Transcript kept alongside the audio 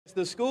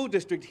The school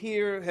district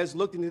here has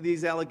looked into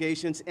these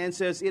allegations and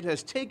says it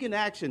has taken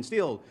action.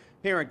 Still,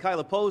 parent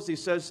Kyla Posey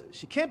says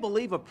she can't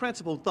believe a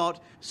principal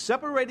thought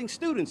separating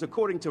students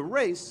according to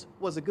race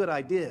was a good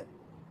idea.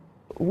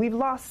 We've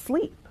lost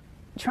sleep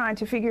trying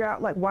to figure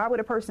out, like, why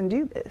would a person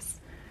do this?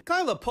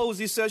 Kyla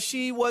Posey says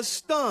she was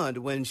stunned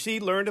when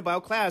she learned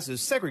about classes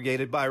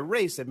segregated by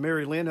race at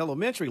Mary Lynn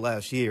Elementary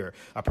last year,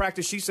 a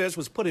practice she says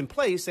was put in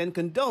place and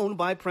condoned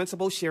by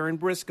Principal Sharon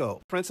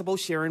Briscoe. Principal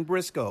Sharon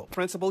Briscoe.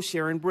 Principal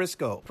Sharon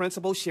Briscoe.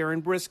 Principal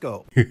Sharon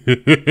Briscoe.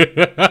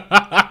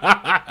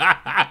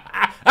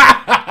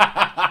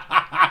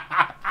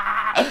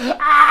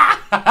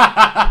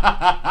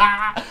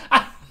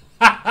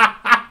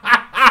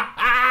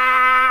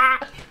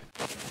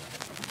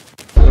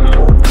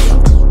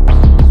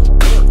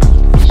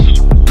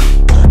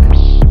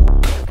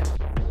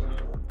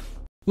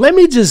 Let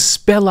me just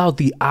spell out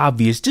the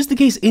obvious, just in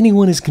case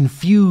anyone is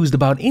confused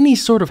about any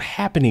sort of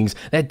happenings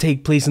that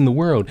take place in the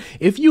world.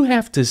 If you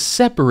have to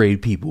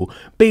separate people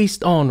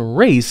based on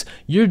race,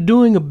 you're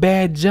doing a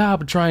bad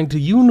job trying to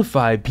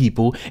unify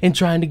people and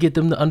trying to get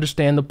them to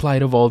understand the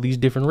plight of all these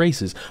different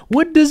races.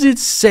 What does it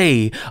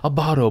say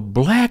about a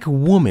black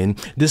woman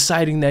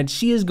deciding that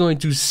she is going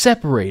to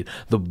separate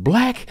the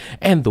black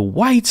and the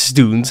white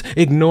students,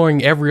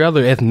 ignoring every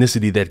other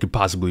ethnicity that could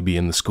possibly be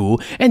in the school,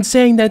 and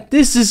saying that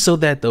this is so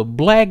that the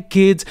black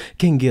kids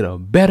can get a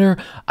better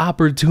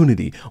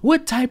opportunity?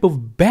 What type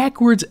of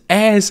backwards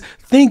ass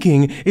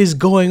thinking is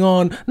going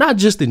on, not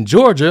just in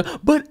Georgia,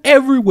 but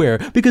everywhere?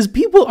 Because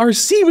people are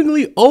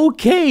seemingly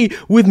okay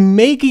with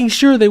making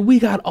sure that we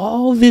got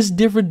all this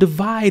different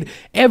divide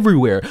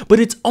everywhere,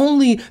 but it's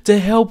only to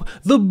help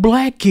the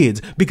black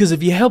kids. Because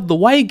if you help the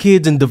white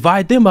kids and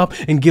divide them up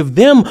and give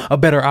them a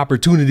better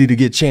opportunity to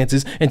get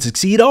chances and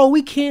succeed, oh,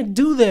 we can't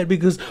do that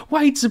because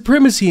white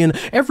supremacy and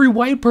every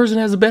white person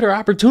has a better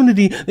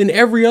opportunity than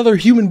every other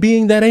human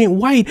being that ain't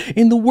white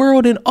in the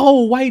world, and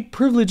oh, white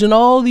privilege and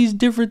all these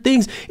different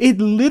things. It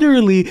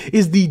literally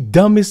is the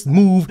dumbest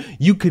move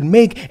you could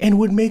make, and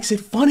what makes it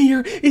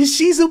funnier is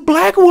she's a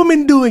black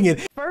woman doing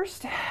it.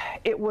 First,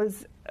 it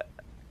was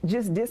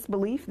just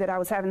disbelief that I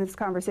was having this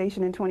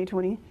conversation in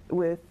 2020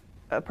 with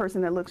a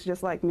person that looks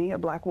just like me, a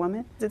black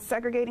woman. It's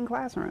segregating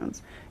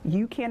classrooms.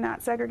 You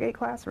cannot segregate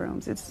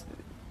classrooms.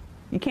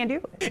 You can't do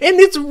it. And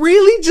it's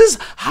really just,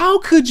 how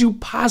could you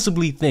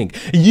possibly think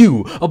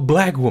you, a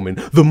black woman,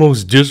 the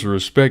most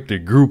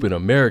disrespected group in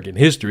American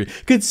history,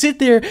 could sit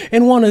there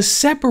and want to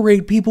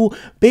separate people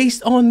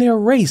based on their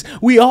race?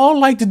 We all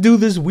like to do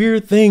this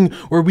weird thing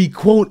where we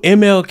quote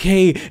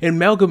MLK and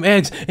Malcolm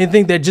X and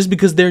think that just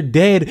because they're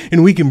dead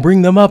and we can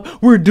bring them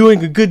up, we're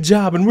doing a good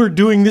job and we're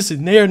doing this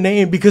in their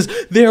name because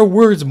their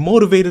words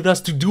motivated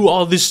us to do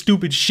all this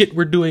stupid shit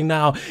we're doing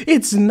now.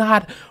 It's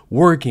not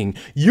working.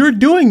 You're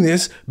doing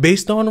this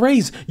based on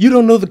race. You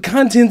don't know the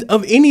content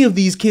of any of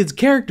these kids'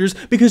 characters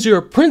because you're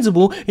a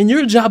principal and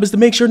your job is to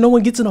make sure no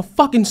one gets in a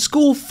fucking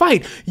school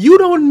fight. You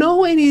don't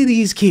know any of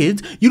these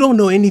kids. You don't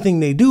know anything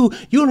they do.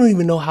 You don't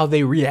even know how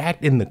they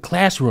react in the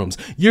classrooms.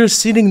 You're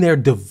sitting there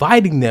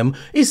dividing them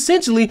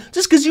essentially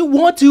just because you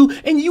want to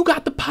and you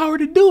got the power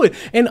to do it.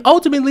 And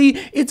ultimately,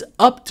 it's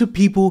up to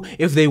people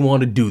if they want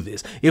to do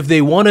this. If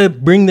they want to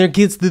bring their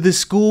kids to this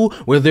school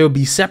where they'll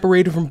be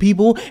separated from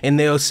people and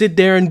they'll sit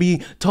there and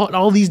be taught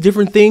all these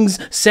different things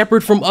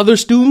separate from other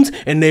students,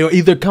 and they'll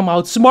either come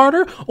out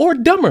smarter or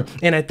dumber.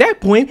 And at that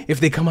point,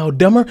 if they come out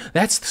dumber,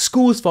 that's the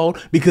school's fault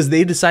because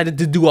they decided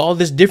to do all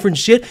this different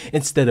shit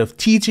instead of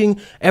teaching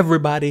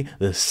everybody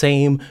the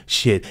same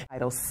shit.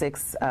 Title VI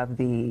of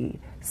the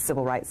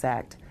Civil Rights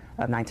Act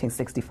of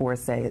 1964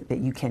 say that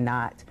you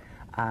cannot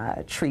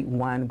treat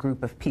one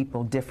group of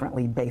people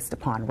differently based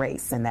upon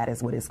race, and that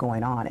is what is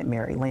going on at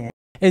Mary Lynn.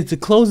 And to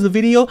close the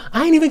video,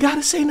 I ain't even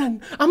gotta say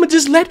nothing. I'ma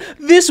just let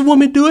this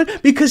woman do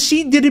it because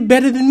she did it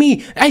better than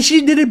me. And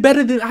she did it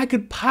better than I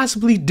could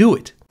possibly do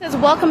it. It says,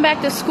 welcome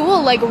back to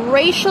school, like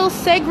racial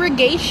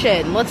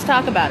segregation. Let's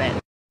talk about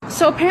it.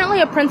 So apparently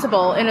a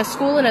principal in a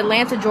school in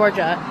Atlanta,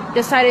 Georgia,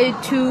 decided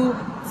to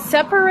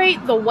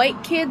separate the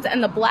white kids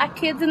and the black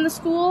kids in the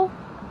school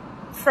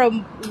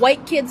from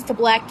white kids to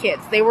black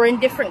kids. They were in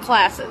different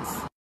classes.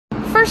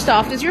 First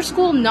off, does your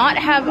school not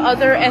have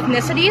other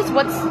ethnicities?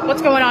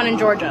 What's going on in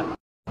Georgia?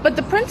 But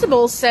the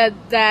principal said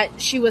that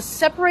she was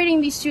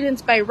separating these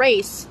students by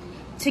race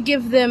to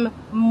give them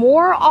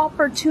more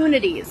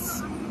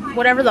opportunities,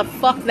 whatever the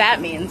fuck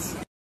that means.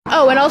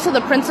 Oh, and also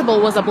the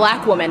principal was a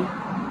black woman.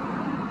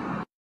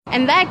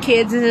 And that,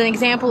 kids, is an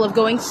example of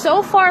going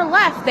so far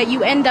left that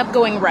you end up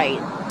going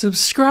right.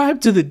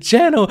 Subscribe to the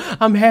channel.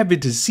 I'm happy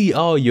to see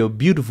all your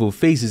beautiful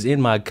faces in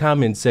my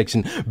comment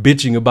section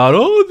bitching about,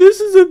 oh,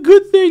 this is a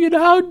good thing and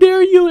how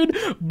dare you and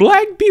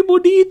black people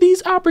need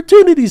these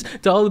opportunities.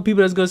 To all the people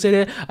that's gonna say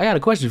that, I got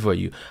a question for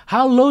you.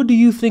 How low do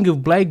you think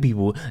of black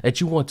people that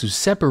you want to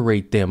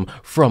separate them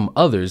from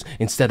others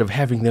instead of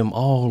having them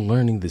all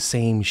learning the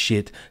same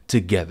shit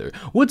together?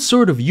 What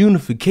sort of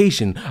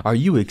unification are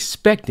you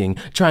expecting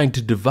trying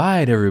to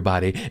divide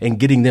everybody and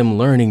getting them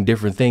learning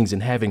different things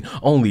and having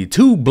only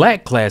 2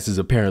 black classes classes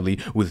apparently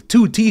with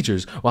 2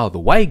 teachers, while the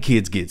white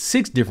kids get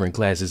 6 different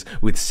classes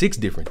with 6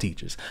 different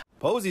teachers.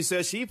 Posey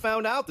says she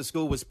found out the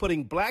school was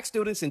putting black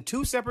students in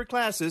 2 separate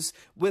classes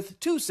with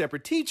 2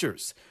 separate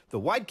teachers. The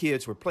white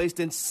kids were placed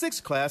in 6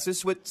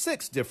 classes with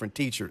 6 different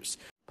teachers.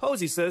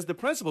 Posey says the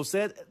principal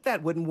said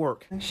that wouldn't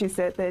work. She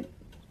said that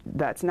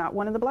that's not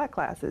one of the black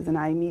classes, and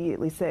I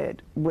immediately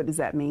said, what does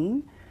that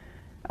mean?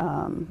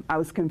 I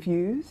was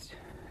confused.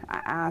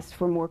 I asked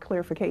for more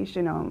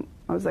clarification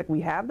I was like,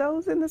 we have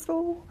those in the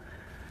school?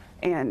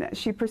 And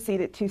she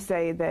proceeded to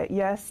say that,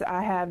 yes,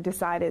 I have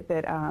decided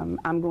that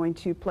I'm going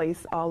to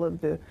place all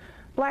of the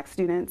black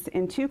students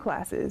in 2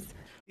 classes.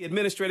 The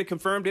administrator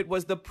confirmed it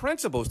was the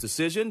principal's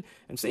decision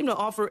and seemed to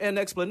offer an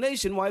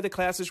explanation why the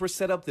classes were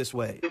set up this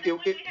way. We have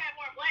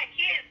more black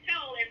kids too,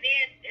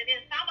 and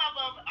then some of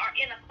them are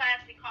in a class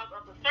because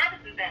of the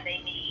services that they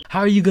need. How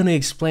are you gonna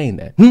explain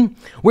that?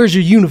 Where's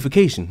your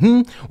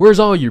unification? Where's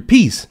all your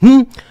peace?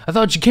 I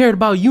thought you cared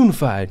about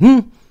unified.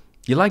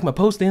 You like my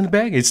poster in the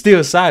back? It's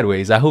still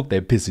sideways. I hope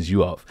that pisses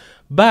you off.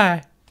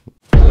 Bye.